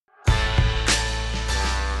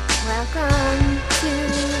Welcome to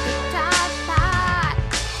the Top Pod.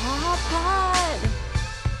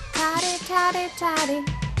 Toddy.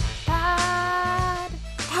 Pod.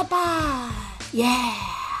 Yeah.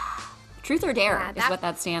 Truth or dare Yeah, is what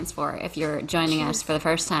that stands for if you're joining us for the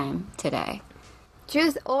first time today.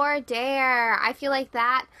 Truth or dare. I feel like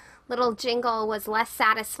that little jingle was less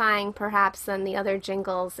satisfying perhaps than the other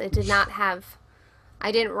jingles. It did not have,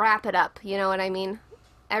 I didn't wrap it up, you know what I mean?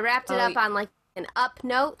 I wrapped it up on like an up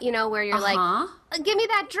note, you know, where you're like, give me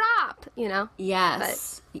that drop, you know?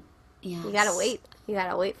 Yes. But yes. you gotta wait. You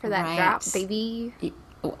gotta wait for that drop, baby.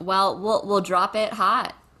 Well, we'll drop it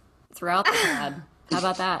hot throughout the pod. How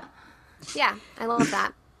about that? Yeah, I love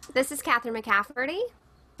that. This is Catherine McCafferty.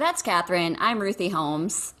 That's Catherine. I'm Ruthie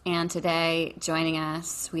Holmes. And today, joining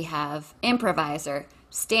us, we have improviser,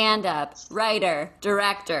 stand-up, writer,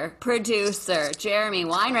 director, producer, Jeremy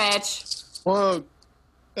Weinreich. Whoa.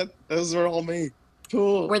 Those are all me.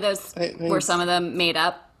 Cool. Were some of them made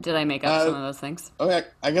up? Did I make up some of those things? Okay,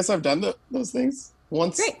 I guess I've done those things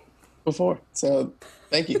once before. So,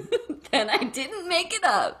 thank you. Then I didn't make it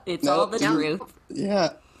up. It's all the truth.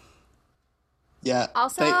 Yeah. Yeah.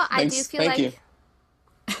 Also, I do feel like you.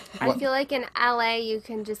 I feel like in LA you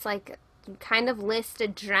can just like kind of list a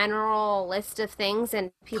general list of things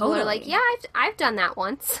and people are like, "Yeah, I've done that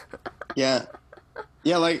once." Yeah.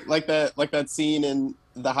 Yeah, like that scene in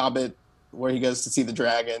The Hobbit where he goes to see the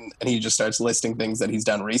dragon and he just starts listing things that he's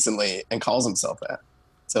done recently and calls himself that.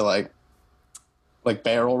 So like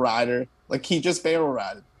barrel rider, like he just barrel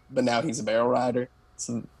rided, but now he's a barrel rider.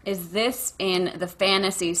 So, is this in the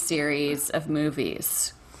fantasy series of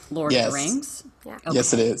movies, Lord of the Rings? Yeah. Okay.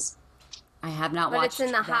 Yes, it is. I have not watched. But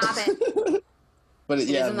it's in The Hobbit. But it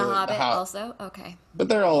is in The Hobbit also. Okay. But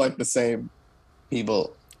they're all like the same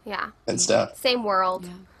people. Yeah. And stuff. Same world.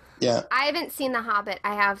 Yeah. I haven't seen The Hobbit.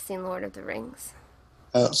 I have seen Lord of the Rings.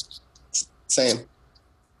 Oh, same.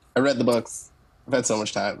 I read the books. I've had so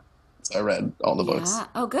much time, so I read all the books.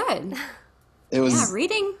 Oh, good. It was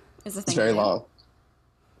reading is a thing. It's very long.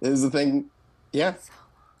 It is a thing. Yeah.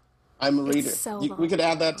 I'm a reader. We could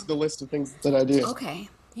add that to the list of things that I do. Okay.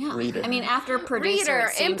 Yeah. Reader. I mean, after producer,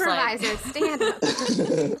 reader, improviser, stand up.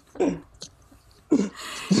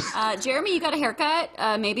 Jeremy, you got a haircut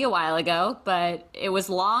maybe a while ago, but it was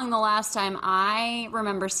long the last time I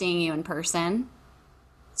remember seeing you in person.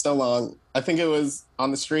 So long. I think it was on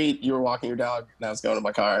the street. You were walking your dog, and I was going to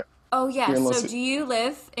my car. Oh, yeah. So do you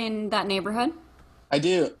live in that neighborhood? I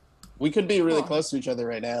do. We could be really close to each other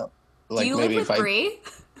right now. Like, do you live with Bree?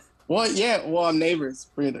 What? Yeah. Well, I'm neighbors.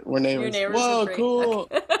 We're neighbors. Your neighbors. Whoa, cool.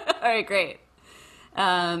 Okay. All right, great.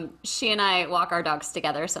 She and I walk our dogs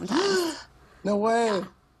together sometimes. No way. Yeah.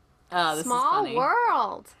 Oh, this Small is funny.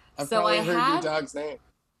 world. I've probably heard your dog's name.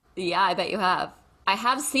 Yeah, I bet you have. I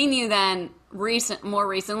have seen you then more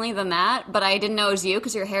recently than that, but I didn't know it was you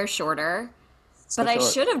because your hair's shorter. But I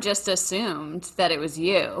should have just assumed that it was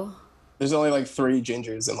you. There's only like 3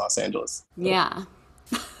 gingers in Los Angeles. Yeah.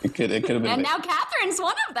 It could have been. And now Catherine's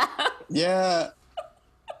one of them. Yeah.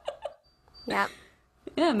 Yep.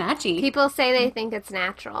 Yeah, matchy. People say they think it's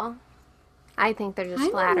natural. I think they're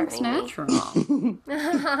just flattering it's natural.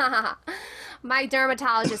 My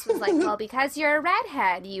dermatologist was like, well, because you're a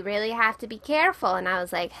redhead, you really have to be careful. And I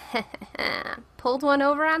was like, pulled one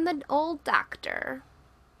over on the old doctor.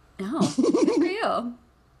 Oh, good for you.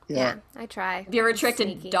 Yeah, I try. Have you ever tricked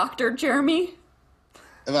a doctor, Jeremy?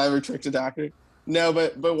 Have I ever tricked a doctor? No,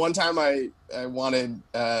 but one time I wanted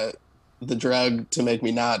the drug to make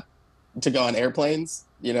me not to go on airplanes,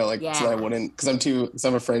 you know, like so I wouldn't, because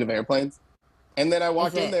I'm afraid of airplanes. And then I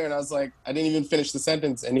walked in there and I was like, I didn't even finish the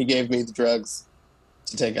sentence, and he gave me the drugs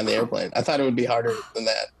to take on the airplane. I thought it would be harder than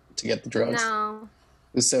that to get the drugs. No.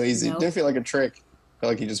 It was so easy. Nope. It didn't feel like a trick. I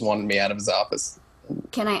felt like he just wanted me out of his office.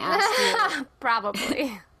 Can I ask you?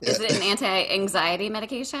 Probably. Is it an anti-anxiety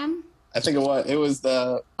medication? I think it was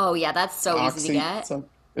the... Oh, yeah, that's so easy to get.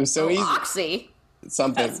 It was so easy. Oxy?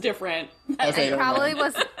 Something. That's different. Okay, it probably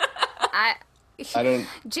was... I don't...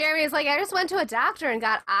 Jeremy is like, I just went to a doctor and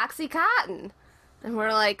got Oxycontin. And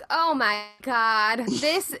we're like, oh my God,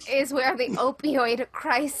 this is where the opioid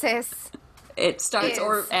crisis it starts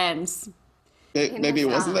or ends. Maybe it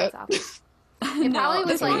wasn't that? It probably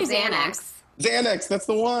was like Xanax. Xanax, that's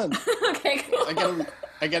the one. Okay, cool.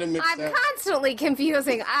 I get him mixed up. I'm constantly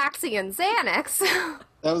confusing Oxy and Xanax.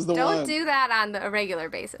 That was the one. Don't do that on a regular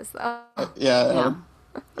basis, though. Yeah,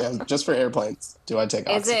 just for airplanes. Do I take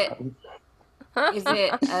Oxy? Is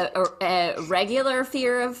it a regular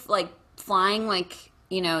fear of, like, flying, like,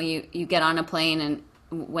 you know, you get on a plane and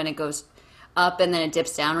when it goes up and then it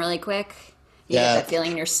dips down really quick, you get that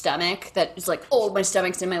feeling in your stomach that is like, oh, my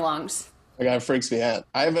stomach's in my lungs. Like, it freaks me out.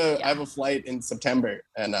 I have a flight in September,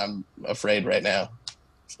 and I'm afraid right now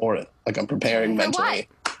for it. Like, I'm preparing mentally.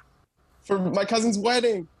 What? For my cousin's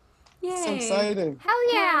wedding. Yay. So exciting.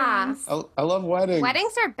 Hell yeah. I love weddings.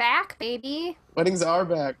 Weddings are back, baby. Weddings are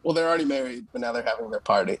back. Well, they're already married, but now they're having their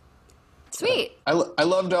party. Sweet. I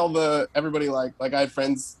loved everybody like I had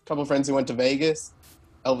a couple friends who went to Vegas.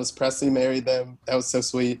 Elvis Presley married them. That was so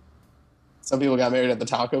sweet. Some people got married at the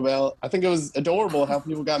Taco Bell. I think it was adorable how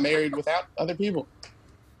people got married without other people.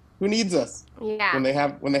 Who needs us? Yeah. When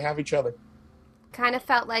they have each other. Kind of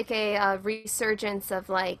felt like a resurgence of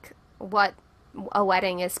like what a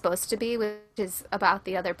wedding is supposed to be, which is about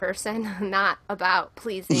the other person, not about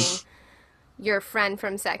pleasing your friend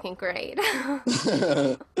from second grade.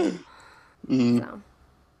 So.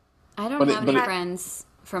 I don't have any friends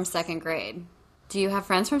from second grade. Do you have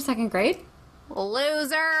friends from second grade?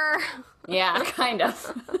 Loser. Yeah, kind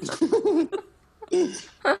of.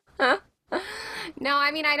 No,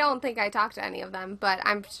 I mean, I don't think I talked to any of them, but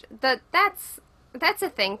that's a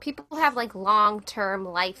thing. People have like long-term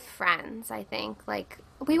life friends, I think. Like,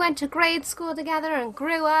 we went to grade school together and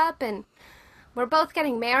grew up, and we're both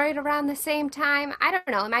getting married around the same time. I don't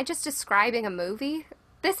know. Am I just describing a movie?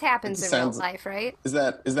 This happens in real life, right? Is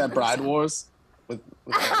that Bride Wars? With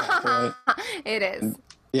It is.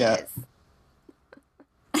 Yeah. It is.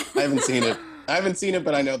 I haven't seen it,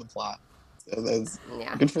 but I know the plot. So that's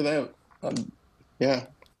good for them. Yeah.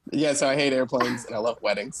 So I hate airplanes and I love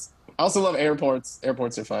weddings. I also love airports.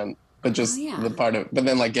 Airports are fun, but just but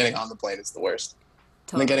then like getting on the plane is the worst.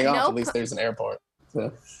 Totally. And then getting off, at least there's an airport.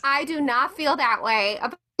 So. I do not feel that way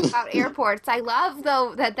about airports. I love,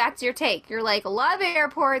 though, that's your take. You're like, love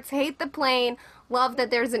airports, hate the plane, love that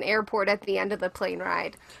there's an airport at the end of the plane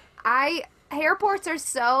ride. Airports are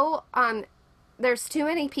so, there's too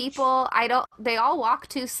many people. They all walk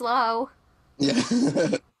too slow. Yeah.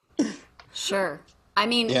 Sure. I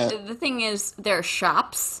mean, the thing is, there are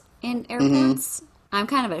shops in airports. Mm-hmm. I'm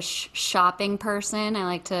kind of a shopping person. I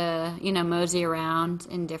like to, mosey around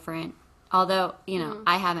in different, although,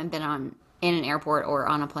 I haven't been in an airport or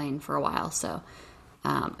on a plane for a while, so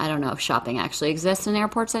I don't know if shopping actually exists in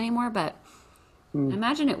airports anymore, but I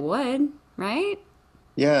imagine it would, right?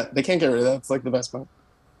 Yeah, they can't get rid of that. It's like the best part.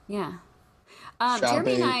 Yeah.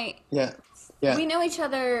 Jeremy and I, we know each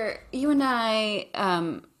other, you and I,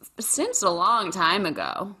 since a long time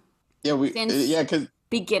ago. Yeah, because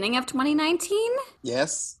beginning of 2019?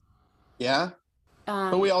 Yes. Yeah.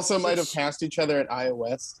 But we also might have passed each other at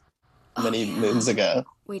iOS many moons ago.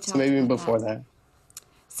 So maybe even before that.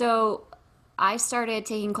 So I started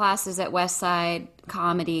taking classes at Westside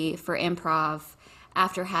Comedy for improv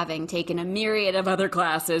after having taken a myriad of other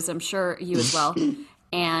classes. I'm sure you as well.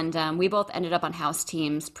 And we both ended up on house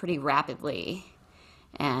teams pretty rapidly.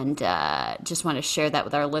 And just want to share that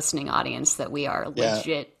with our listening audience that we are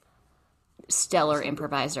legit stellar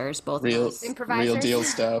improvisers, both of us. Improvisers? Real deal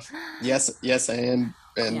stuff. Yes, and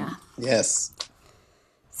yes.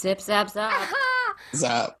 Zip, zap, zap.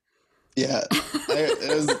 Zap. Yeah.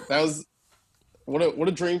 That was what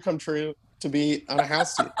a dream come true to be on a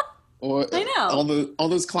house team. I know. All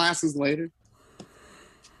those classes later.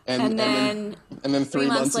 And then 3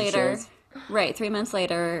 months later. Right, 3 months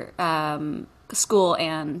later, school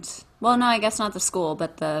and, well, no, I guess not the school,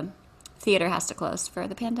 but the theater has to close for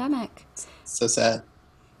the pandemic. So sad.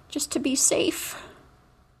 Just to be safe.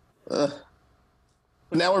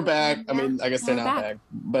 But now we're back. I mean, I guess they're not back,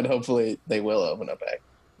 but hopefully they will open up back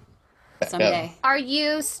someday. Up. Are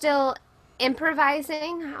you still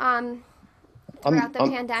improvising throughout the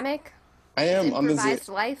pandemic? I am on the Zoom. Improvised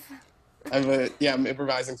life? I'm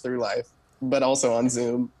improvising through life, but also on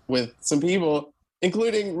Zoom with some people,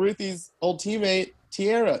 including Ruthie's old teammate,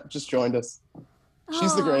 Tiara, just joined us.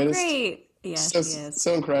 She's the greatest. Great. Yes, she is.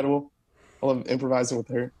 So incredible. I love improvising with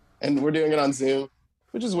her. And we're doing it on Zoom,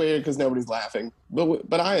 which is weird because nobody's laughing.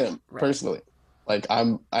 But I am, personally. Like,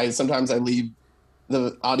 sometimes I leave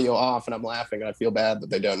the audio off and I'm laughing and I feel bad that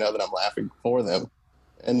they don't know that I'm laughing for them.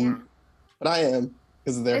 But I am,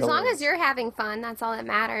 because they're As long as you're having fun, that's all that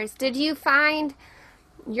matters. Did you find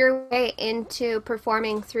your way into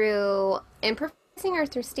performing through improvising or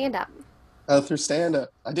through stand-up? Through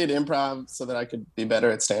stand-up. I did improv so that I could be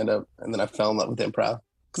better at stand-up, and then I fell in love with improv.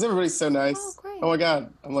 Because everybody's so nice. Oh, great. Oh my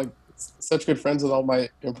God. I'm like such good friends with all my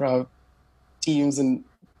improv teams and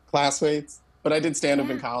classmates. But I did stand-up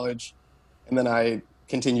in college, and then I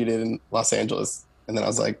continued it in Los Angeles. And then I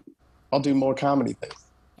was like, I'll do more comedy things.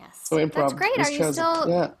 Yes. So improv. That's great.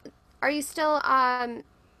 Are you still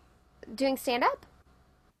doing stand-up?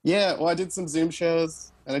 Yeah, well, I did some Zoom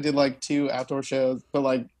shows, and I did like 2 outdoor shows. But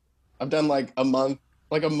like, I've done like a month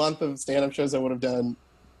of stand-up shows I would have done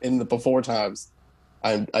in the before times,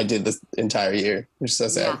 I did this entire year, which is so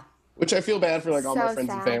sad. Yeah. Which I feel bad for like all my So friends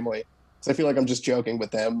and sad. family, because I feel like I'm just joking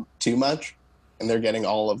with them too much, and they're getting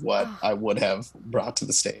all of what I would have brought to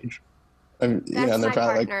the stage. And That's they're my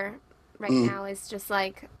probably partner right now is just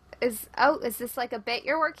like, is this like a bit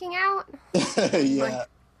you're working out? like, yeah, Like,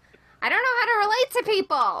 I don't know how to relate to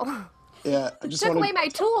people. yeah. I just Took want away my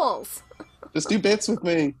tools. just do bits with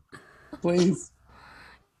me, please.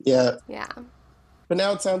 Yeah, Yeah. but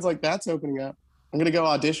now it sounds like that's opening up. I'm gonna go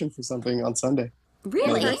audition for something on Sunday.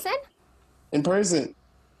 Really? Person? In person.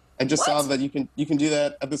 I just saw that you can do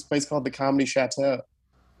that at this place called the Comedy Chateau,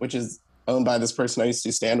 which is owned by this person I used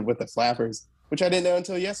to stand up with at Flappers, which I didn't know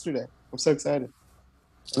until yesterday. I'm so excited.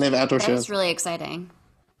 And they have outdoor shows. That's really exciting.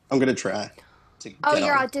 I'm going to try.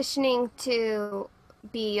 You're auditioning to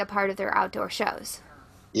be a part of their outdoor shows.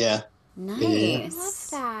 Yeah.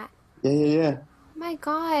 Nice. I love that. Yeah. Oh my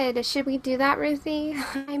God. Should we do that, Ruthie?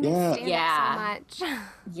 I miss stand-up so much.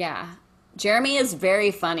 Yeah. Jeremy is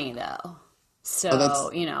very funny, though. So,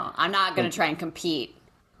 I'm not going to try and compete.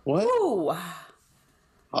 What? Ooh.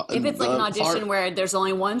 If it's like an audition where there's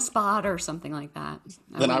only one spot or something like that,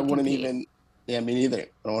 then I wouldn't even. Yeah, me neither. I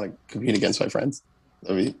don't want to compete against my friends.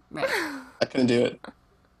 Right. I couldn't do it.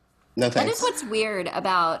 No thanks. That is what's weird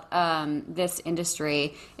about this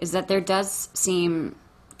industry is that there does seem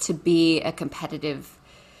to be a competitive,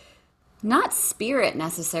 not spirit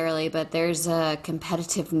necessarily, but there's a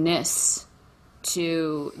competitiveness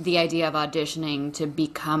to the idea of auditioning to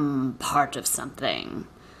become part of something.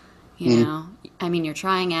 You know? I mean, you're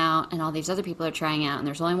trying out, and all these other people are trying out, and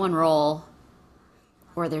there's only one role,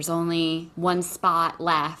 or there's only one spot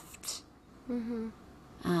left. Mm-hmm.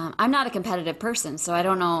 I'm not a competitive person, so I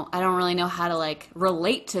don't really know how to, like,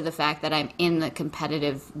 relate to the fact that I'm in the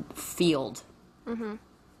competitive field. Mm-hmm.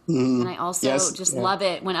 And I also love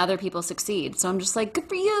it when other people succeed. So I'm just like, good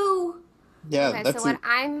for you. Yeah. Okay, so what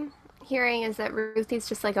I'm hearing is that Ruthie's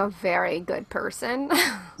just like a very good person.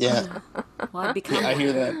 Yeah. Well, I've become I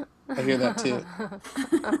hear that. I hear that too.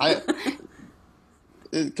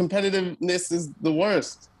 Competitiveness is the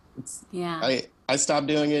worst. I stopped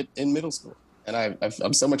doing it in middle school, and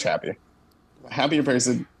I'm so much happier. I'm a happier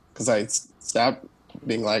person because I stopped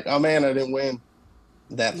being like, oh man, I didn't win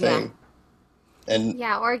that thing. And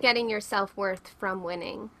or getting your self-worth from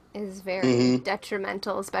winning is very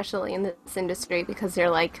detrimental, especially in this industry, because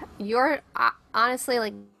you're honestly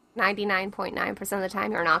like 99.9% of the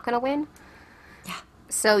time you're not going to win. Yeah.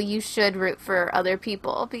 So you should root for other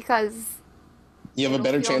people because you have a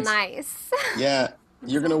better chance. Nice. Yeah,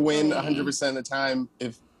 you're going to win 100% of the time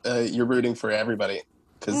if you're rooting for everybody,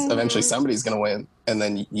 because eventually somebody's going to win, and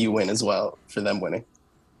then you win as well for them winning.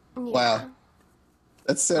 Yeah. Wow.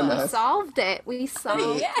 That's so nice. We solved it. We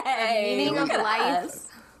solved the meaning of life.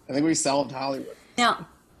 I think we solved Hollywood. Now,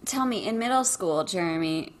 tell me, in middle school,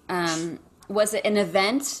 Jeremy, was it an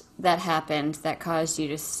event that happened that caused you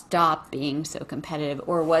to stop being so competitive,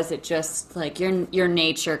 or was it just like your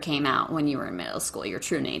nature came out when you were in middle school, your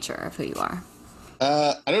true nature of who you are?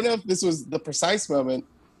 I don't know if this was the precise moment,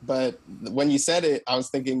 but when you said it, I was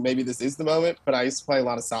thinking maybe this is the moment, but I used to play a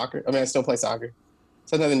lot of soccer. I mean, I still play soccer. It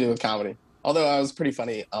has nothing to do with comedy. Although I was pretty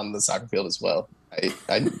funny on the soccer field as well.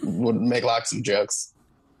 I would make lots of jokes.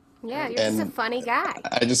 Yeah, you're just a funny guy.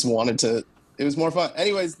 I just wanted to, it was more fun.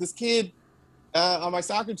 Anyways, this kid on my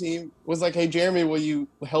soccer team was like, hey, Jeremy, will you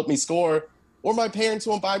help me score? Or my parents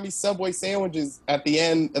won't buy me Subway sandwiches at the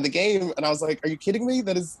end of the game. And I was like, are you kidding me?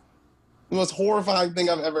 That is the most horrifying thing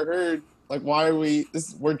I've ever heard. Like, why are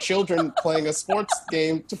we're children playing a sports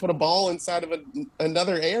game to put a ball inside of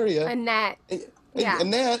another area. A net. A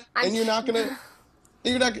net, and you're not,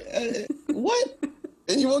 what?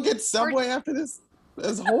 And you won't get Subway after this?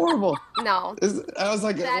 That's horrible. No. I was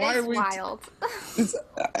like, why are we? Wild.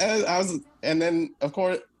 And then of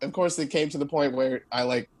course it came to the point where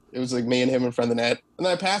it was like me and him in front of the net, and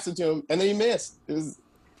then I passed it to him, and then he missed.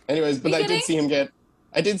 Anyways, but I did see him get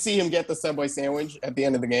the Subway sandwich at the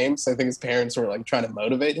end of the game, so I think his parents were like trying to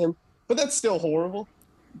motivate him. But that's still horrible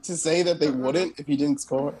to say that they wouldn't if he didn't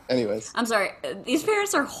score. Anyways. I'm sorry. These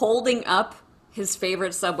parents are holding up his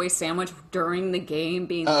favorite Subway sandwich during the game,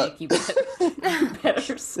 being like, you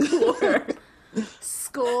better score.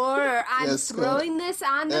 Score. I'm throwing this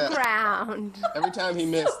on the ground. Every time he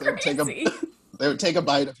missed, they would take a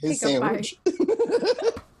bite of his sandwich.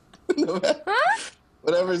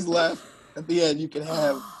 Whatever's left at the end, you can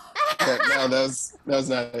have. No, that was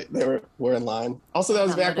not. They were in line. Also, that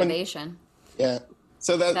was back motivation. Yeah.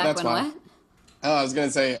 So that's why. What? Oh, I was gonna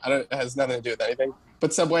say it has nothing to do with anything.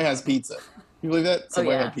 But Subway has pizza. You believe that?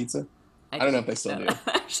 Subway had pizza. I don't know if they still do.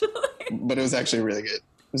 Actually. But it was actually really good.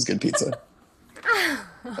 It was good pizza.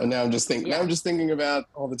 And now I'm just thinking. Yeah. Now I'm just thinking about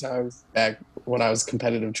all the times back when I was a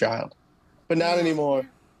competitive child, but not anymore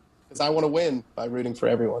because I want to win by rooting for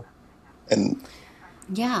everyone. And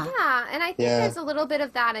Yeah, and I think there's a little bit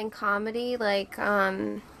of that in comedy, like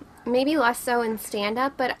maybe less so in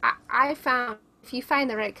stand-up, but I found if you find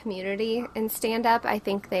the right community in stand-up, I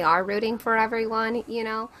think they are rooting for everyone, you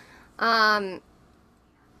know? Um,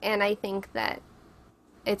 and I think that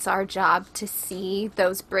it's our job to see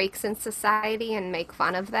those breaks in society and make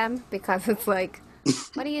fun of them because it's like,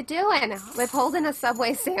 what are you doing? Withholding a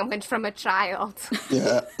Subway sandwich from a child.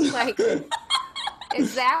 yeah, Like,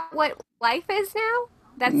 is that what life is now?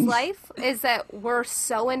 That's life? Is that we're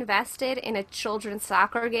so invested in a children's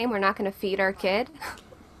soccer game we're not going to feed our kid?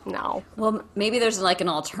 No. Well, maybe there's like an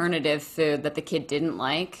alternative food that the kid didn't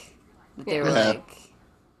like. That they were like,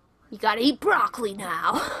 you got to eat broccoli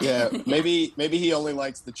now. yeah. Maybe he only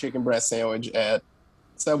likes the chicken breast sandwich at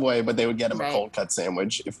Subway, but they would get him a cold cut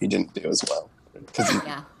sandwich if he didn't do as well because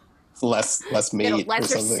it's less meat. Get a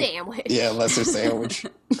lesser or something. Sandwich. Yeah, lesser sandwich.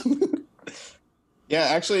 Yeah,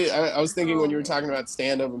 actually, I was thinking when you were talking about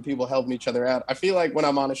stand-up and people helping each other out, I feel like when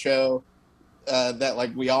I'm on a show that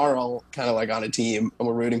like we are all kind of like on a team and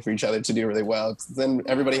we're rooting for each other to do really well. 'Cause then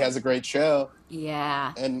everybody has a great show.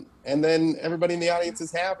 Yeah. And then everybody in the audience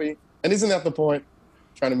is happy. And isn't that the point?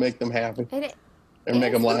 Trying to make them happy. Or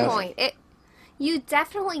make them laugh. Point. You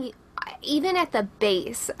definitely, even at the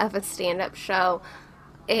base of a stand-up show,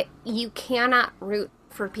 you cannot root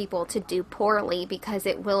for people to do poorly because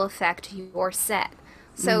it will affect your set.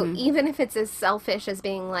 So even if it's as selfish as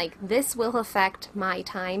being like, this will affect my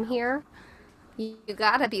time here, you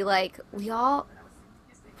gotta be like,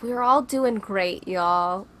 we're all doing great,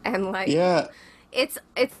 y'all. And like, it's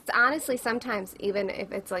honestly sometimes, even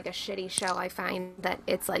if it's like a shitty show, I find that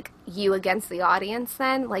it's like you against the audience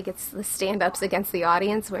then. Like it's the stand-ups against the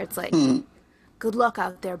audience where it's like, good luck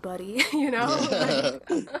out there, buddy. You know?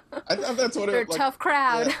 Like, I thought that's what they're a tough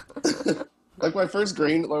crowd. Yeah. Like my first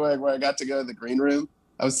green, like when I got to go to the green room,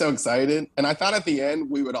 I was so excited. And I thought at the end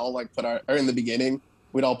we would all like or in the beginning,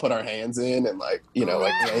 we'd all put our hands in and like, you know,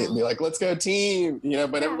 like be like, let's go team, you know,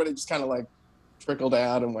 but everybody just kind of like trickled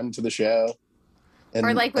out and went to the show. And,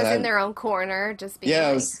 or like was in their own corner, just being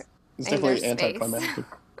it was definitely anticlimactic.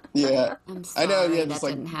 Yeah. I'm sorry, I know, that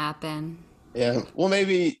didn't happen. Yeah. Well,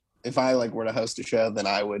 maybe if I like were to host a show, then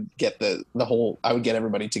I would get I would get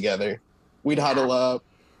everybody together. We'd huddle up,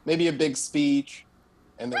 maybe a big speech,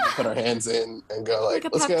 and then put our hands in and go like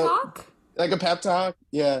a pep talk? Like a pep talk?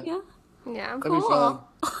 Yeah. Yeah. That'd cool. be fun.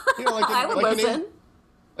 You know, I would listen.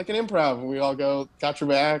 Like an improv, and we all go, got your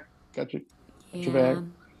back, got your back.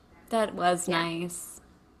 That was nice.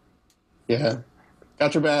 Yeah.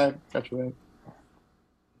 Got your back. I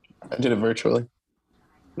did it virtually.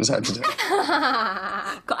 It was hard to do.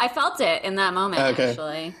 I felt it in that moment,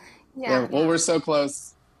 actually. Yeah. Well, we're so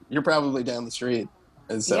close. You're probably down the street.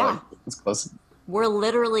 And so it's close. We're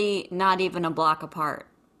literally not even a block apart.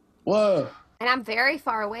 Whoa. And I'm very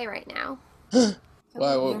far away right now.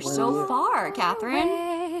 Wow, you're so far,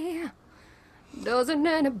 Catherine. Doesn't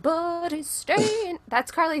anybody stay in...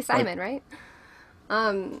 That's Carly Simon, right?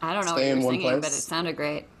 I don't know what you're singing, but it sounded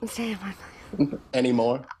great. Stay in one place.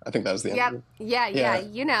 Anymore? I think that was the end. Yeah.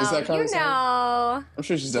 You know. Is that Carly Simon? I'm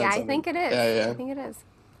sure she's done something. I think it is. Yeah. I think it is.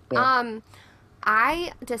 Yeah.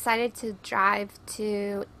 I decided to drive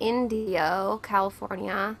to Indio,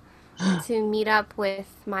 California, to meet up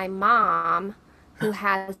with my mom, who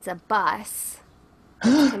has a bus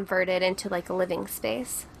converted into like a living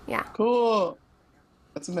space. Yeah. Cool.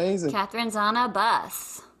 That's amazing. Catherine's on a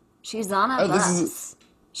bus. She's on a bus.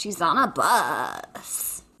 She's on a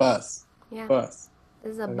bus. Bus. Yeah. Bus.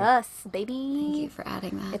 This is a bus, baby. Thank you for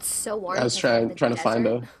adding that. It's so warm. I was trying to find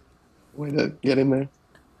a way to get in there.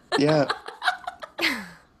 Yeah.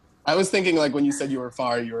 I was thinking like when you said you were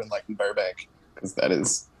far, you were in like in Burbank, because that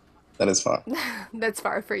is far. That's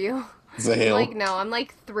far for you. It's a hill. Like no, I'm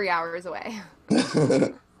like 3 hours away.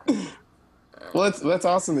 Well, that's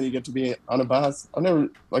awesome that you get to be on a bus. I've never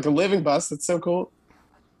like a living bus. That's so cool.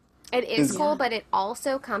 It is cool, but it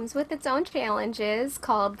also comes with its own challenges.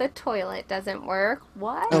 Called the toilet doesn't work.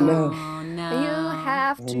 What? Oh no! Oh, no. You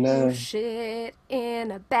have to shit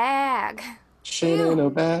in a bag. Shit in a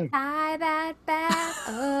bag. Tie that bag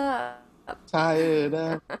up. Tie it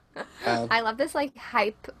up. I love this like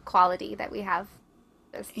hype quality that we have.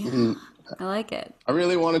 I like it. I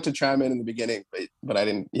really wanted to chime in the beginning, but I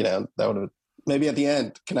didn't. You know, that would have maybe at the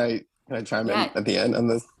end. Can I chime in at the end on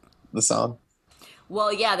the song?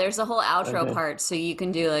 Well, yeah. There's a whole outro part, so you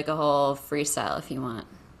can do like a whole freestyle if you want.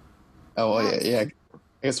 Oh well, yeah. I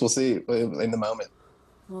guess we'll see in the moment.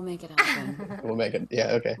 We'll make it happen. We'll make it.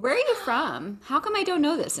 Yeah, okay. Where are you from? How come I don't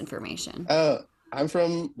know this information? I'm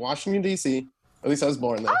from Washington, D.C. At least I was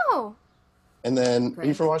born there. Oh. And then, Great. Are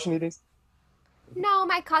you from Washington, D.C.? No,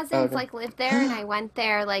 my cousins, Okay. like, lived there, and I went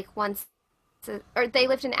there, like, once, or they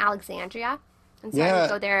lived in Alexandria, and so I Yeah. would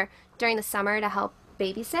go there during the summer to help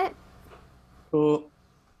babysit. Cool.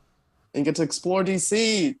 And get to explore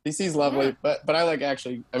DC. DC's lovely, Yeah. but I like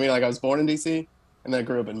actually. I mean, like I was born in DC, and then I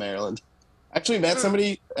grew up in Maryland. Actually, met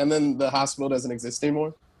somebody, and then the hospital doesn't exist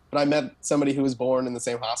anymore. But I met somebody who was born in the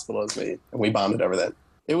same hospital as me, and we bonded over that.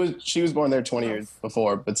 She was born there 20 years Nice.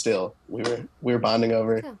 before, but still, we were bonding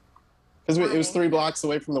over Cool. because it was Bonding. 3 blocks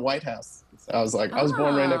away from the White House. So I was like, I was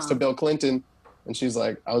born right next to Bill Clinton, and she's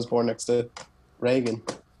like, I was born next to Reagan,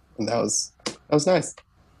 and that was nice.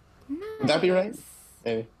 Would that be right?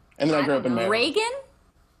 Maybe. And then I grew up in Maryland. Reagan?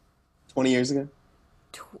 20 years ago.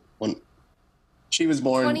 When she was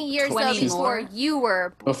born. 20 years 20 before more? you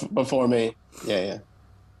were. Before me. Yeah.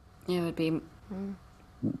 It would be. It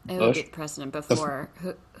would Bush? be the president before.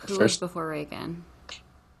 Who was First. before Reagan?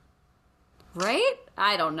 Right?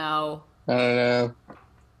 I don't know. I don't know.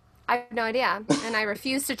 I have no idea, and I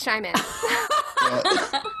refuse to chime in.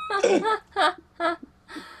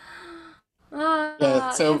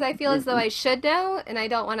 So Because I feel as though I should know, and I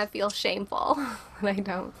don't want to feel shameful. And I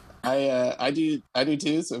don't. I do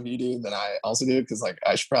too. So if you do, then I also do because like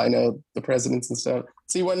I should probably know the presidents and stuff.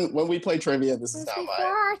 See, when we play trivia, this is It was not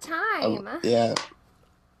before our time. yeah.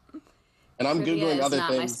 And I'm Trivia googling is other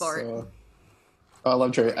not my things. sport. So. Oh, I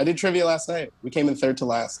love trivia. I did trivia last night. We came in 3rd to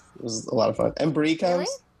last. It was a lot of fun. And Bree comes. Really?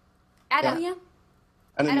 At Yeah. a, Yeah.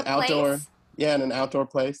 And At an a outdoor. place? Yeah, in an outdoor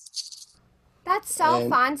place. that's so And-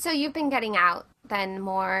 fun. So you've been getting out then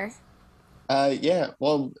more. Yeah.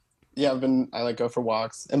 Well, yeah. I like go for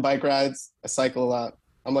walks and bike rides. I cycle a lot.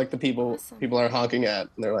 I'm like the people are honking at,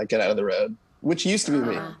 and they're like, "Get out of the road," which used to be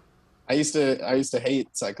me. I used to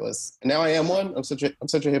hate cyclists, and now I am one. I'm such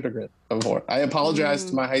a hypocrite before. I apologized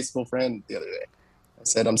to my high school friend the other day. I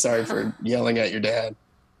said, "I'm sorry for yelling at your dad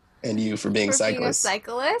and you for being For being a cyclists."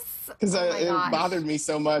 cyclist? Because Oh my it gosh. bothered me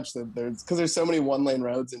so much that there's so many 1-lane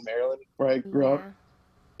roads in Maryland where I grew up,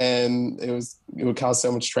 and it would cause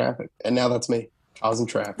so much traffic. And now that's me causing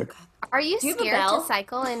traffic. Are you Do you have a scared bell? to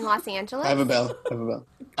cycle in Los Angeles? I have a bell.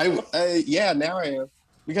 Yeah, now I am.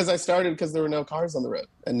 Because I started because there were no cars on the road,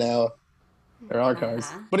 and now there are cars.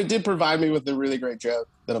 But it did provide me with a really great joke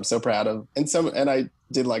that I'm so proud of. And I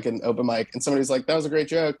did like an open mic, and somebody's like, "That was a great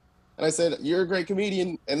joke," and I said, "You're a great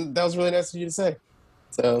comedian," and that was really nice of you to say.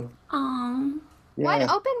 So, Aww. yeah. What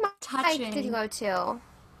open mic Touching. did you go to?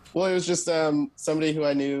 Well, it was just somebody who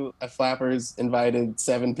I knew at Flappers invited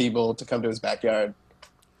 7 people to come to his backyard,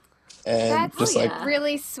 and That's just like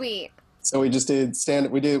really sweet. so we just did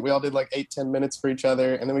we all did like 8-10 minutes for each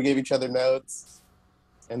other, and then we gave each other notes,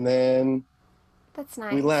 and then That's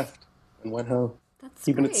nice. we left and went home, That's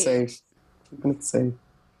keeping great. it safe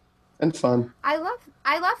and fun. I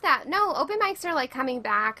love that. No, open mics are like coming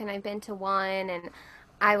back, and I've been to one, and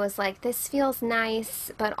I was like, this feels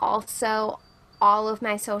nice, but also all of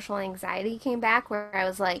my social anxiety came back where I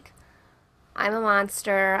was like, I'm a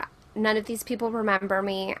monster. None of these people remember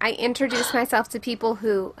me. I introduced myself to people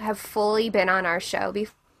who have fully been on our show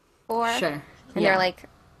before. Sure. And they're like,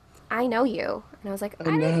 I know you. And I was like, I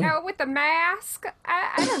didn't know with the mask.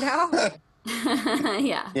 I don't know.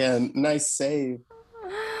 Yeah. Yeah, nice save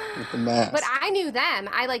with the mask. But I knew them.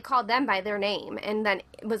 I like called them by their name, and then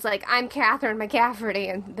it was like, I'm Catherine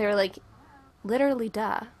McCafferty, and they're like, literally,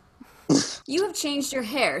 duh. You have changed your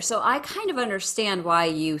hair, so I kind of understand why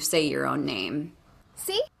you say your own name.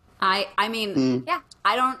 See? I mean, Yeah.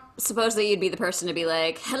 I don't suppose that you'd be the person to be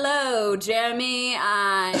like, "Hello, Jeremy,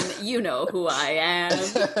 you know who I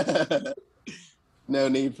am." No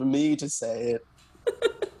need for me to say it.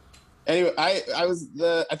 Anyway,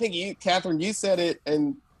 I think you, Catherine, you said it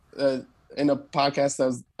in a podcast that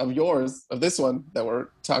was of yours, of this one that we're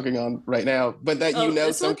talking on right now, but that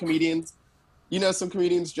some comedians, some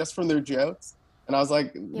comedians just from their jokes. And I was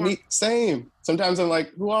like, same. Sometimes I'm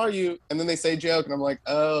like, who are you? And then they say joke, and I'm like,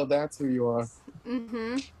 oh, that's who you are.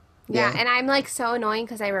 Mm-hmm. Yeah, and I'm like so annoying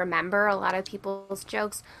because I remember a lot of people's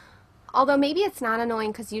jokes. Although maybe it's not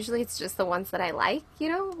annoying because usually it's just the ones that I like,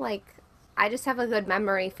 Like, I just have a good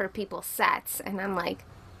memory for people's sets. And I'm like,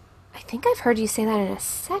 I think I've heard you say that in a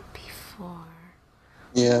set before.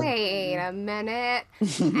 Yeah. Wait a minute.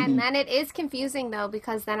 And then it is confusing, though,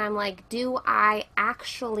 because then I'm like, do I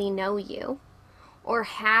actually know you? Or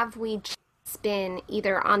have we just been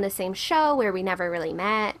either on the same show where we never really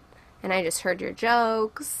met and I just heard your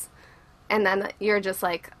jokes? And then you're just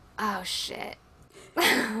like, oh, shit.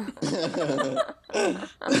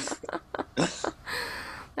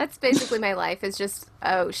 That's basically my life, is just,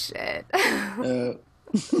 oh, shit.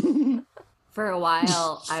 For a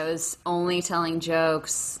while, I was only telling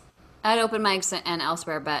jokes at open mics and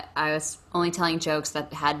elsewhere, but I was only telling jokes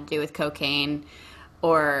that had to do with cocaine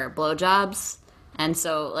or blowjobs. And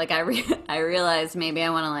so, like, I realized maybe I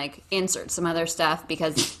want to, like, insert some other stuff,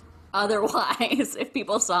 because otherwise, if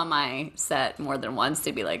people saw my set more than once,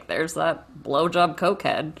 they'd be like, there's that blowjob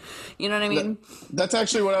cokehead. You know what I mean? That's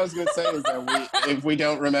actually what I was going to say, is that if we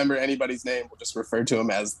don't remember anybody's name, we'll just refer to them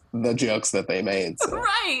as the jokes that they made. So.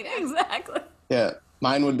 Right, exactly. Yeah,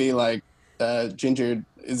 mine would be like, Ginger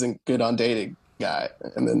isn't good on dating guy.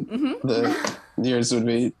 And then yours would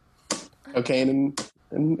be cocaine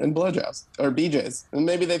and blowjobs, or BJ's. And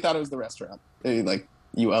maybe they thought it was the restaurant. Maybe, like,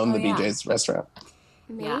 you own the BJ's restaurant.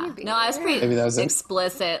 Maybe. Yeah. No, I was pretty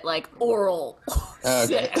explicit, like oral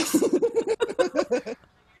sex.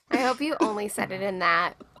 I hope you only said it in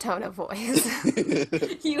that tone of voice.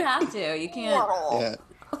 You have to. You can't. Yeah.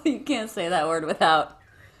 You can't say that word without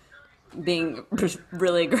being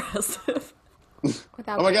really aggressive.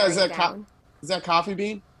 Without oh my God, is that Coffee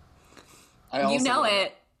Bean? You know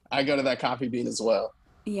it. I go to that Coffee Bean as well.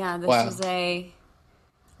 Yeah, this is a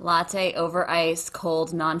latte over ice,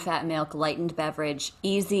 cold, non-fat milk, lightened beverage,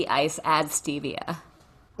 easy ice, add stevia.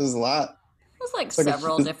 There's a lot. There's like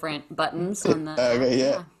several different buttons on the... Okay,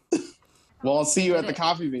 yeah. Well, I'll see you at the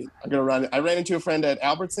Coffee Bean. I ran into a friend at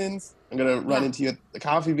Albertsons. I'm going to run into you at the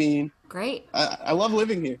Coffee Bean. Great. I love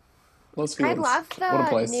living here. I love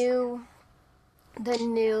the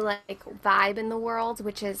new like vibe in the world,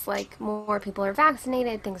 which is like more people are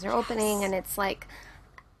vaccinated, things are opening, and it's like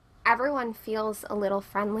everyone feels a little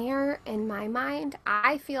friendlier in my mind.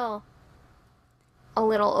 I feel a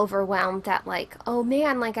little overwhelmed at like, oh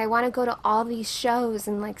man, like I want to go to all these shows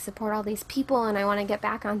and like support all these people, and I want to get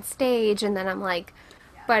back on stage, and then I'm like,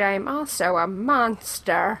 but I'm also a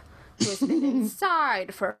monster who's been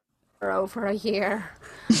inside for over a year.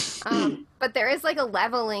 But there is like a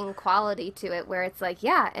leveling quality to it where it's like,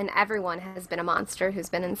 yeah, and everyone has been a monster who's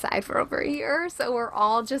been inside for over a year, so we're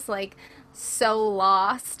all just like so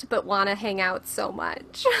lost but want to hang out so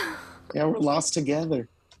much. Yeah, we're lost together.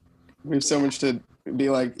 We have so much to be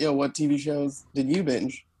like, yo, what TV shows did you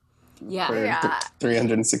binge? Yeah. For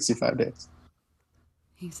 365 days.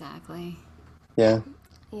 Exactly. Yeah.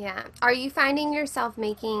 Yeah. Are you finding yourself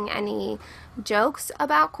making any jokes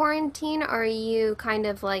about quarantine, or are you kind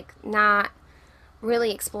of like not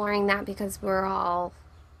really exploring that because we're all,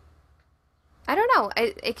 I don't know,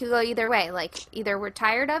 it could go either way. Like either we're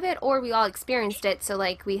tired of it or we all experienced it, so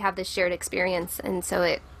like we have this shared experience and so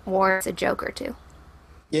it warrants a joke or two.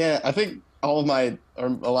 Yeah, I think a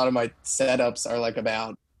lot of my setups are like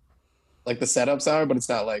about, like the setups are, but it's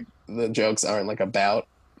not like the jokes aren't like about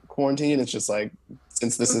quarantine. It's just like,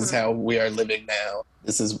 since this is how we are living now,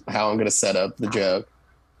 this is how I'm going to set up the joke,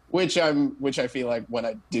 which I feel like when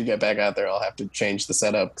I do get back out there, I'll have to change the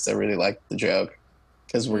setup because I really like the joke,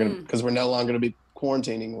 because we're no longer going to be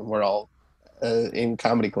quarantining when we're all in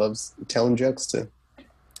comedy clubs telling jokes to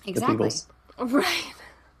the people. Right.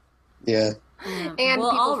 Yeah. And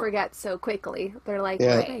people forget so quickly. They're like,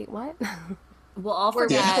 wait, what? We'll all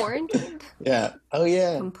forget. We're quarantined? Yeah. Oh,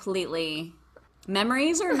 yeah. Completely.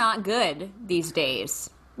 Memories are not good these days.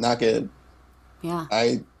 Not good. Yeah.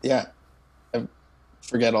 I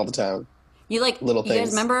forget all the time. You like little things. You guys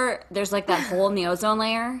remember there's like that hole in the ozone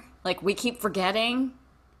layer? Like we keep forgetting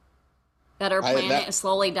that our planet is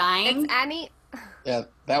slowly dying. Yeah,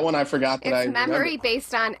 that one I forgot that it's memory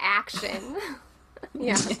based on action.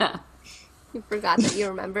 Yeah. You forgot that you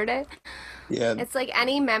remembered it. Yeah. It's like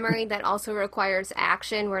any memory that also requires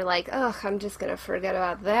action. We're like, ugh, I'm just going to forget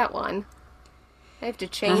about that one. I have to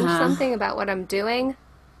change something about what I'm doing.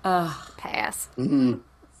 Pass. Mm-hmm.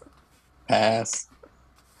 Pass.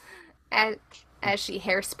 As she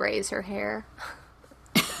hairsprays her hair.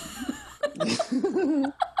 With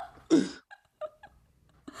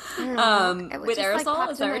aerosol?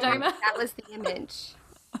 Like, is that what you're talking about? That was the image.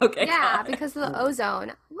 Okay. Yeah, because of the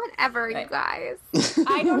ozone. Whatever, right. You guys.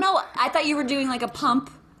 I don't know. I thought you were doing like a pump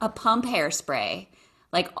hairspray,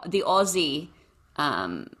 like the Aussie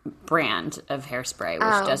brand of hairspray,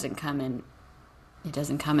 which doesn't come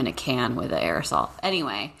in a can with an aerosol.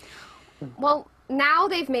 Anyway. Well, now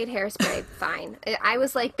they've made hairspray fine. I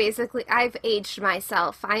was like, basically, I've aged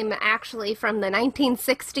myself. I'm actually from the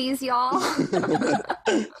 1960s, y'all.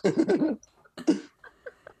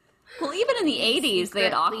 Well, even in the 80s, they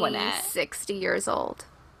had Aquanet. 60 years old.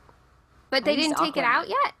 But they didn't take it out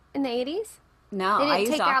yet in the 80s? No, they didn't I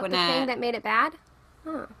used take Aquanet. Out the thing that made it bad?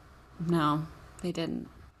 Huh. No, they didn't.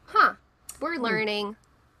 Huh. We're learning.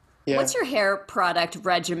 Yeah. What's your hair product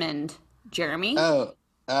regimen, Jeremy? Oh,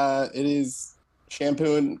 It is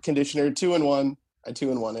shampoo and conditioner, 2-in-1. I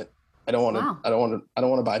 2-in-1 it. I don't want to. Wow. I don't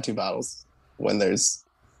want to buy 2 bottles when there's.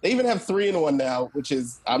 They even have 3-in-1 now, which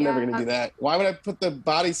is I'm never going to do that. Why would I put the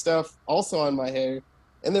body stuff also on my hair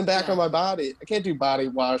and then back on my body? I can't do body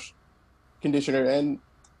wash, conditioner, and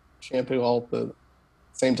shampoo all at the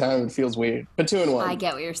same time. It feels weird. But 2-in-1. I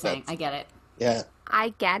get what you're saying. I get it. Yeah.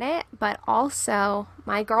 I get it, but also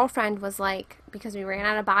my girlfriend was like, because we ran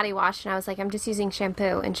out of body wash, and I was like, I'm just using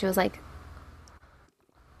shampoo, and she was like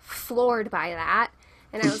floored by that,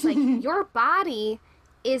 and I was like, your body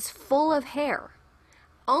is full of hair.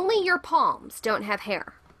 Only your palms don't have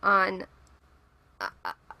hair on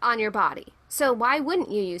your body. So why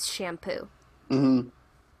wouldn't you use shampoo? Mm-hmm.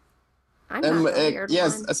 I'm not the weird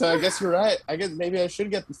yes, one. so I guess you're right. I guess maybe I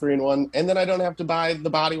should get the 3-in-1, and then I don't have to buy the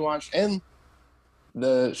body wash and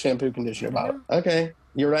the shampoo conditioner bottle. Okay,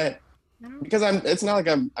 you're right. Because it's not like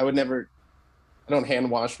I would never. I don't hand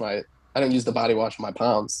wash I don't use the body wash on my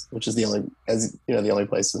palms, which is the only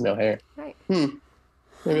place with no hair. Right.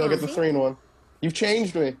 Maybe I'll get the 3-in-1. You've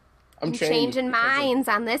changed me. I'm changing minds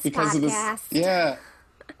on this podcast. Yeah,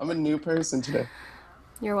 I'm a new person today.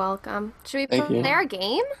 You're welcome. Should we play our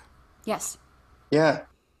game? Yes. Yeah.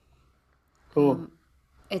 Cool.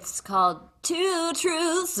 It's called 2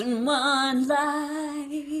 Truths and 1 Lie.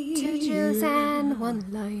 2 truths and 1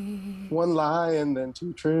 lie. 1 lie and then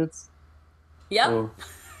 2 truths. Yep. Oh.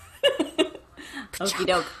 Okie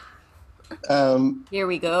doke. Here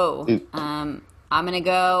we go. I'm going to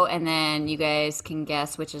go, and then you guys can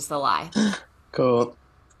guess which is the lie. Cool.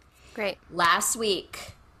 Great. Last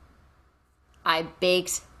week, I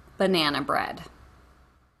baked banana bread.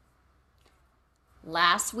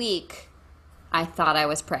 Last week, I thought I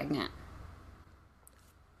was pregnant.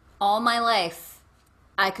 All my life,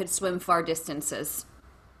 I could swim far distances.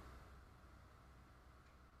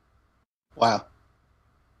 Wow.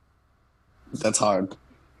 That's hard.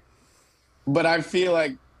 But I feel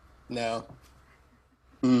like, no.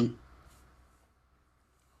 Damn.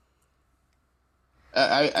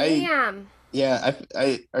 Yeah,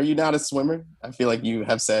 are you not a swimmer? I feel like you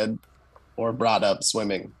have said or brought up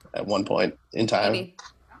swimming at one point in time. Maybe.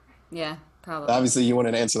 Yeah, probably. But obviously, you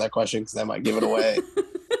wouldn't answer that question because that might give it away.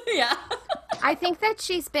 Yeah. I think that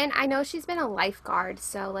I know she's been a lifeguard,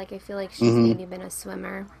 so I feel like she's maybe been a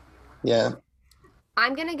swimmer. Yeah.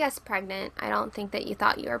 I'm going to guess pregnant. I don't think that you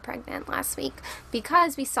thought you were pregnant last week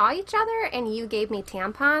because we saw each other and you gave me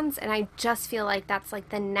tampons, and I just feel like that's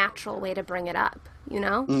the natural way to bring it up, you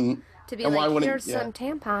know? Mm-hmm. To be here's some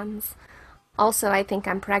tampons. Also, I think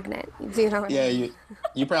I'm pregnant. You know what I mean?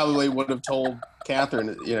 You probably would have told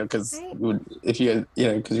Catherine, because if you,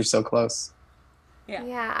 because you're so close.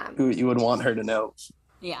 Yeah. You would want her to know.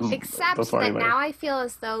 Yeah. Except that now I feel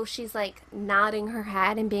as though she's nodding her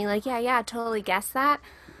head and being like, yeah, totally guess that.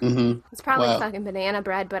 Mm-hmm. It's probably fucking banana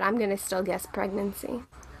bread, but I'm gonna still guess pregnancy.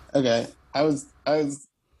 Okay. I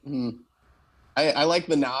like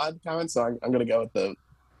the nod comment, so I'm gonna go with the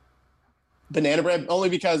banana bread only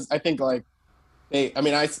because I think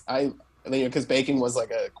because baking was a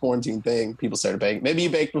quarantine thing. People started baking. Maybe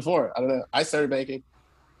you baked before. I don't know. I started baking,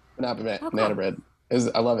 but not banana bread.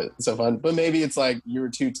 I love it. It's so fun. But maybe it's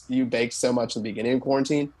you baked so much in the beginning of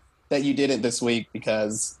quarantine that you didn't this week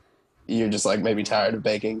because you're just maybe tired of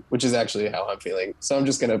baking, which is actually how I'm feeling. So I'm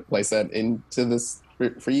just going to place that into this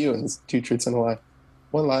for you, and it's 2 truths and a lie.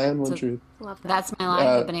 1 lie and 1 truth. Love that. That's my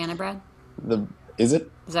lie, the banana bread? Is it?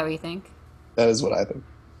 Is that what you think? That is what I think.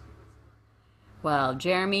 Well,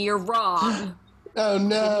 Jeremy, you're wrong. Oh,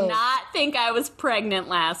 no. I did not think I was pregnant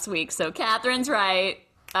last week, so Catherine's right.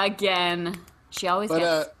 Again. She always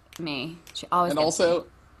gets me. She always gets me.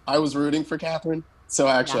 I was rooting for Catherine, so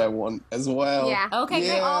actually I won as well. Yeah. Okay,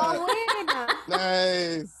 great.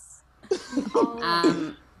 Nice.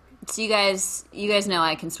 So you guys know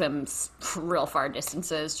I can swim real far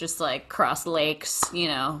distances, just cross lakes,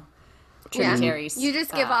 tributaries. You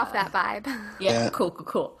just give off that vibe. Yeah.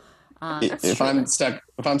 Cool. If I'm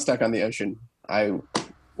stuck on the ocean, I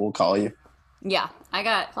will call you. Yeah, I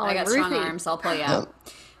got strong arms. I'll pull you out.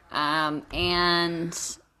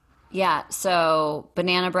 So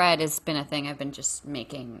banana bread has been a thing. I've been just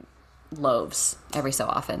making loaves every so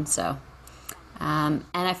often. So, and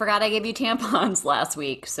I forgot I gave you tampons last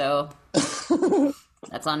week. So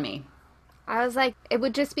that's on me. I was like, it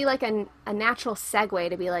would just be a natural segue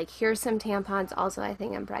to be here's some tampons. Also, I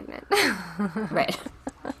think I'm pregnant. Right.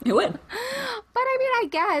 It would. But I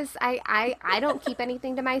guess I don't keep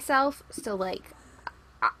anything to myself. So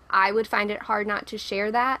I would find it hard not to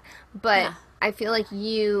share that, but I feel like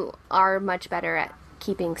you are much better at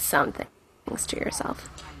keeping some things to yourself.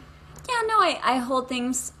 Yeah, no, I hold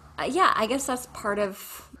things yeah, I guess that's part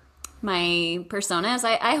of my persona is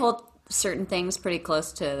I hold certain things pretty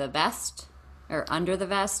close to the vest or under the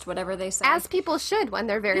vest, whatever they say. As people should when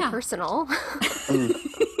they're very personal.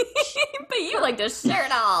 But you like to share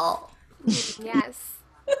it all. Yes.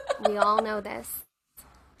 We all know this.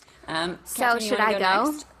 So Catherine, should I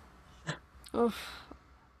go? Oof.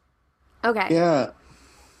 Okay. Yeah.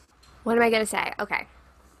 What am I going to say? Okay.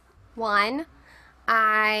 1,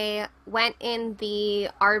 I went in the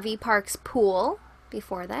RV park's pool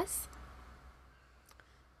before this.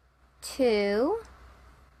 2,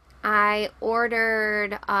 I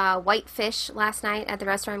ordered white fish last night at the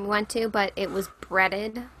restaurant we went to, but it was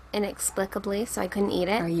breaded inexplicably, so I couldn't eat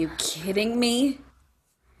it. Are you kidding me?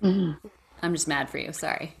 Mm-hmm. I'm just mad for you.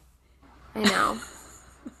 Sorry. I know.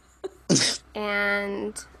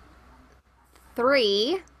 And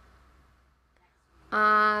 3,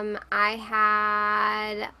 I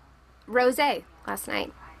had rosé last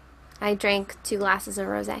night. I drank 2 glasses of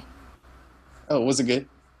rosé. Oh, was it good?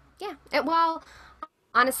 Yeah. Well,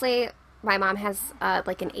 honestly, my mom has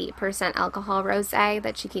like an 8% alcohol rosé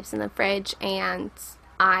that she keeps in the fridge, and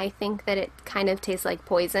I think that it kind of tastes like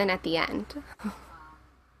poison at the end.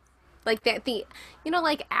 Like the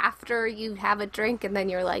like after you have a drink and then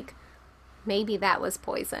you're like, maybe that was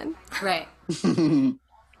poison. Right.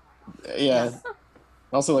 Yeah.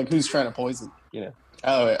 Also, like, who's trying to poison?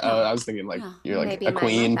 Oh, I was thinking like you're like maybe a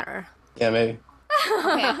queen. Mother. Yeah, maybe.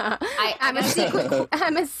 Okay.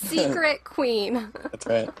 I'm a secret queen. That's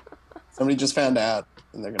right. Somebody just found out,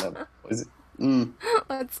 and they're gonna poison.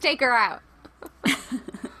 Let's take her out.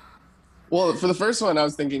 Well, for the first one, I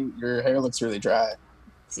was thinking your hair looks really dry.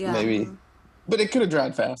 Yeah. Maybe, but it could have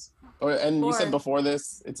dried fast. You said before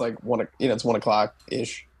this, it's like it's 1 o'clock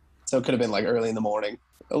ish, so it could have been like early in the morning.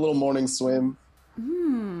 A little morning swim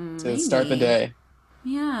to start the day.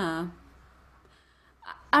 Yeah.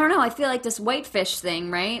 I don't know. I feel like this whitefish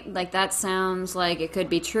thing, right? Like that sounds like it could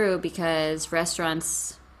be true because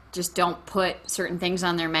restaurants just don't put certain things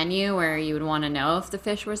on their menu where you would want to know if the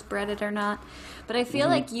fish was breaded or not. But I feel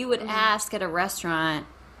like you would ask at a restaurant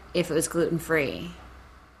if it was gluten-free.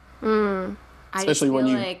 I Especially just when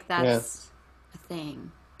feel like that's a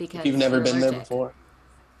thing because if you've never been allergic. there before.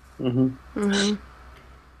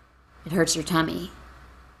 It hurts your tummy.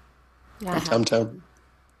 Yeah. Tum-tum.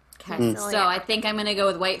 Okay, so I think I'm going to go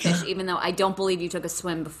with whitefish, even though I don't believe you took a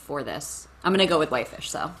swim before this. I'm going to go with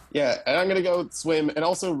whitefish, so. Yeah, and I'm going to go with swim and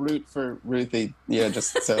also root for Ruthie. Yeah,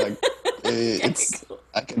 just so like it's cool.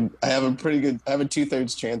 I have a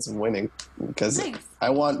 2/3 chance of winning because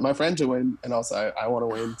I want my friend to win and also I want to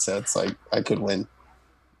win, so it's like I could win.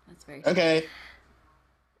 That's very cool. Okay.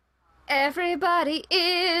 Everybody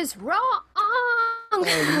is wrong. Oh,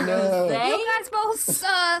 no. You guys both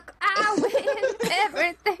suck. I win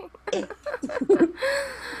everything.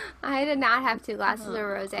 I did not have 2 glasses of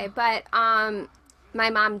rosé, but my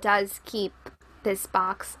mom does keep this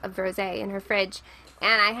box of rosé in her fridge,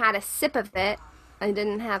 and I had a sip of it. I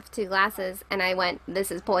didn't have 2 glasses, and I went,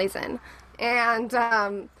 "This is poison." And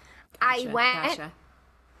I went. Gotcha.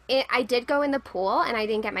 I did go in the pool, and I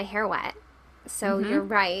didn't get my hair wet. So you're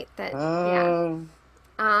right that yeah.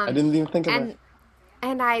 I didn't even think of that.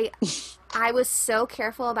 And I was so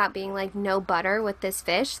careful about being like no butter with this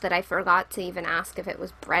fish that I forgot to even ask if it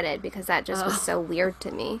was breaded because that just was so weird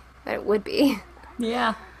to me that it would be.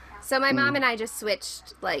 Yeah. So my mom and I just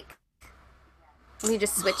switched we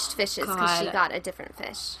just switched fishes because she got a different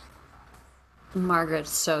fish.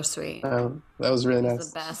 Margaret's so sweet. That was really nice.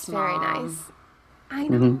 The best Very mom. nice. I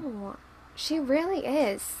know. She really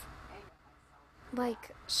is.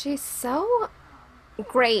 Like, she's so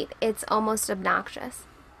great, it's almost obnoxious.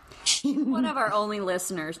 One of our only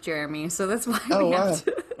listeners, Jeremy, so that's why we wow. have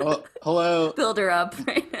to Well, hello. build her up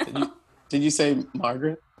right now. Did you say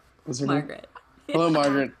Margaret? Was her Margaret. name? Hello,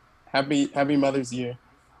 Margaret. Happy Mother's Year.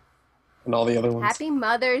 And all the other ones. Happy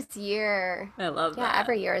Mother's Year. I love that. Yeah,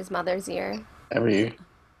 every year is Mother's Year. Every year.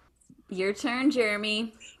 Your turn,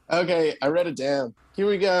 Jeremy. Okay, I read it down. Here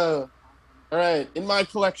we go. All right, in my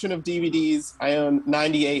collection of DVDs, I own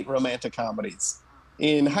 98 romantic comedies.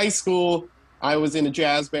 In high school, I was in a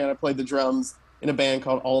jazz band. I played the drums in a band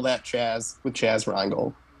called All That Chaz with Chaz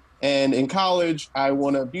Reingold. And in college, I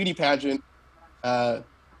won a beauty pageant, Mr.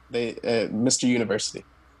 University.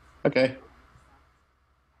 Okay.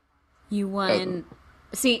 You won.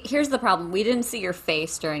 See, here's the problem. We didn't see your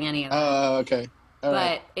face during any of that. Okay. All but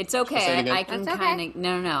right. it's okay. I can kind of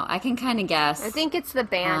no. I can kind of guess. I think it's the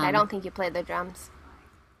band. I don't think you played the drums.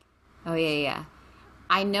 Oh yeah.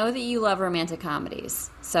 I know that you love romantic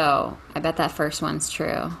comedies, so I bet that first one's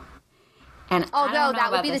true. And although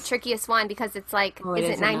that would be the trickiest one because it's like, is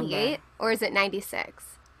it 98 or is it 96?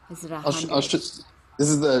 Is it this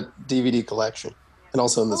is the DVD collection, and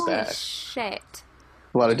also in this Holy bag. shit.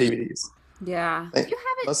 A lot of DVDs. Yeah. You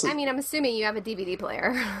have it. I mean, I'm assuming you have a DVD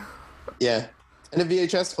player. Yeah, and a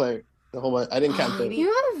VHS player. The whole one. I didn't count those. You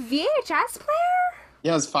have a VHS player?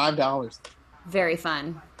 Yeah, it was $5. Very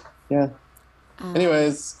fun. Yeah.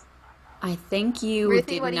 Anyways, I think you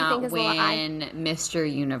Ruthie, did not think win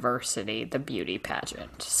Mr. University, the beauty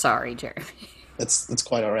pageant. Sorry, Jeremy. it's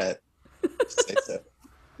quite all right. Say so.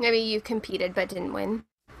 Maybe you competed but didn't win.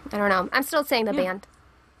 I don't know. I'm still saying the band.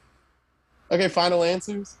 Okay, final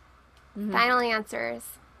answers. Mm-hmm. Final answers.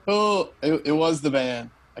 Oh, it was the band.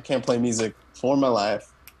 I can't play music for my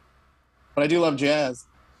life, but I do love jazz.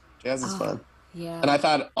 Jazz is fun. Yeah. And I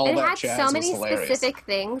thought all that jazz was hilarious. It had so many specific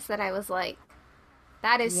things that I was like,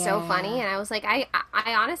 that is so funny. And I was like, I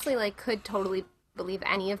honestly like could totally believe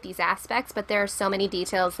any of these aspects, but there are so many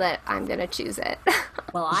details that I'm going to choose it.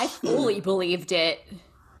 Well, I fully believed it.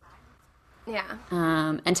 Yeah.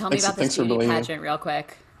 And tell me about this beauty pageant real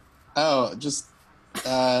quick. Oh, just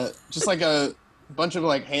like a bunch of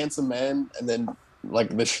like handsome men, and then like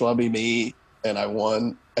the schlubby me, and I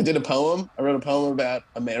won. I did a poem. I wrote a poem about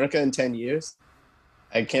America in 10 years.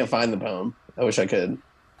 I can't find the poem. I wish I could.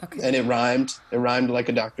 Okay. And it rhymed. It rhymed like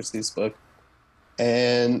a Dr. Seuss book.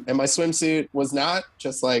 And my swimsuit was not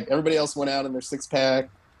just like everybody else went out in their 6-pack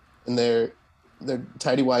and their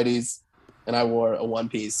tidy whities, and I wore a one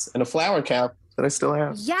piece and a flower cap that I still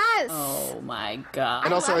have. Yes. Oh my god.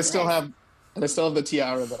 And also I still have the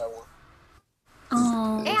tiara that I wore.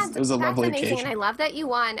 Oh, and it was a lovely amazing. occasion. And I love that you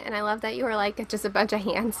won, and I love that you were like just a bunch of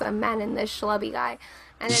handsome men and this schlubby guy.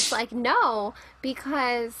 And it's like, no,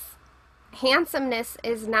 because handsomeness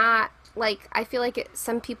is not like, I feel like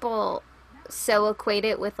some people so equate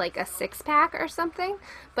it with like a 6-pack or something,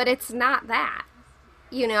 but it's not that.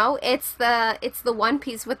 You know, it's the one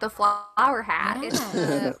piece with the flower hat. Yeah. It's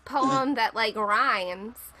the poem that like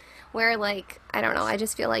rhymes, where like, I don't know, I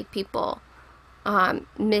just feel like people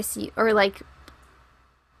miss you, or like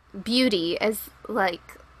beauty is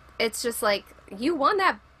like, it's just like, you won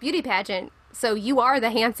that beauty pageant, so you are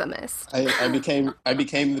the handsomest. I became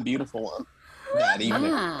the beautiful one that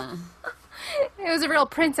evening. It was a real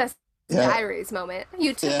Princess Diaries moment.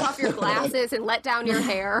 You took off your glasses and let down your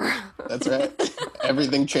hair. That's right.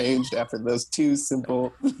 Everything changed after those two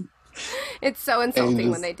simple. It's so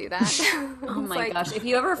insulting when they do that. Oh my gosh! If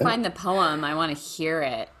you ever find the poem, I want to hear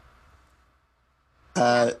it.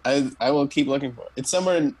 I will keep looking for it. It's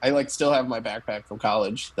somewhere I like still have my backpack from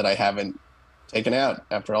college that I haven't taken out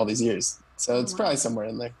after all these years. So it's probably somewhere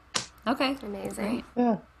in there. Okay. Amazing. Great.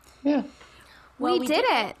 Yeah. Well, we did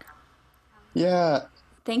it. Yeah.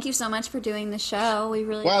 Thank you so much for doing the show. We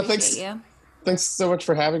really appreciate you. Thanks so much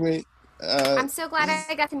for having me. I'm so glad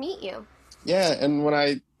I got to meet you. Yeah, and when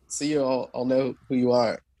I see you, I'll know who you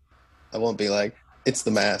are. I won't be like, it's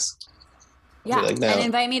the mask. Yeah, like, no. And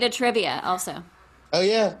invite me to trivia also. Oh,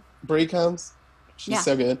 yeah. Bree comes. She's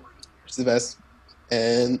so good. She's the best.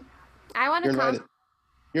 And I want to come.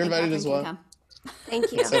 You're invited as well.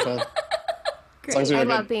 Thank you. It's so fun. Great. I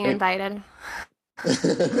love being invited.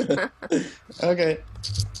 Okay.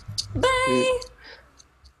 Bye.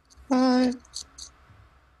 Bye.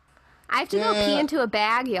 I have to go pee into a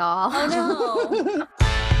bag, y'all. Oh no.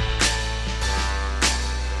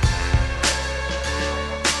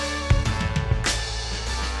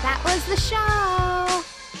 That was the show.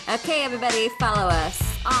 Okay, everybody, follow us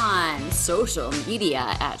on social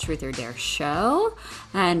media at Truth or Dare Show.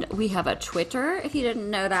 And we have a Twitter, if you didn't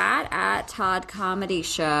know that, at ToD Comedy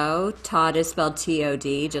Show. ToD is spelled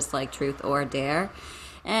ToD, just like Truth or Dare.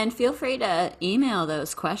 And feel free to email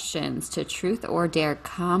those questions to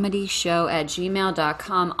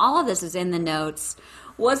truthordarecomedyshow@gmail.com. All of this is in the notes.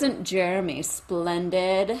 Wasn't Jeremy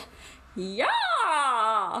splendid?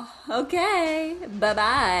 Yeah! Okay,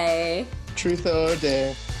 bye-bye. Truth or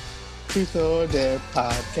Dare. Truth or Dare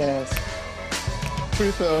podcast.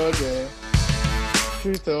 Truth or Dare.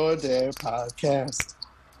 Truth or Dare podcast.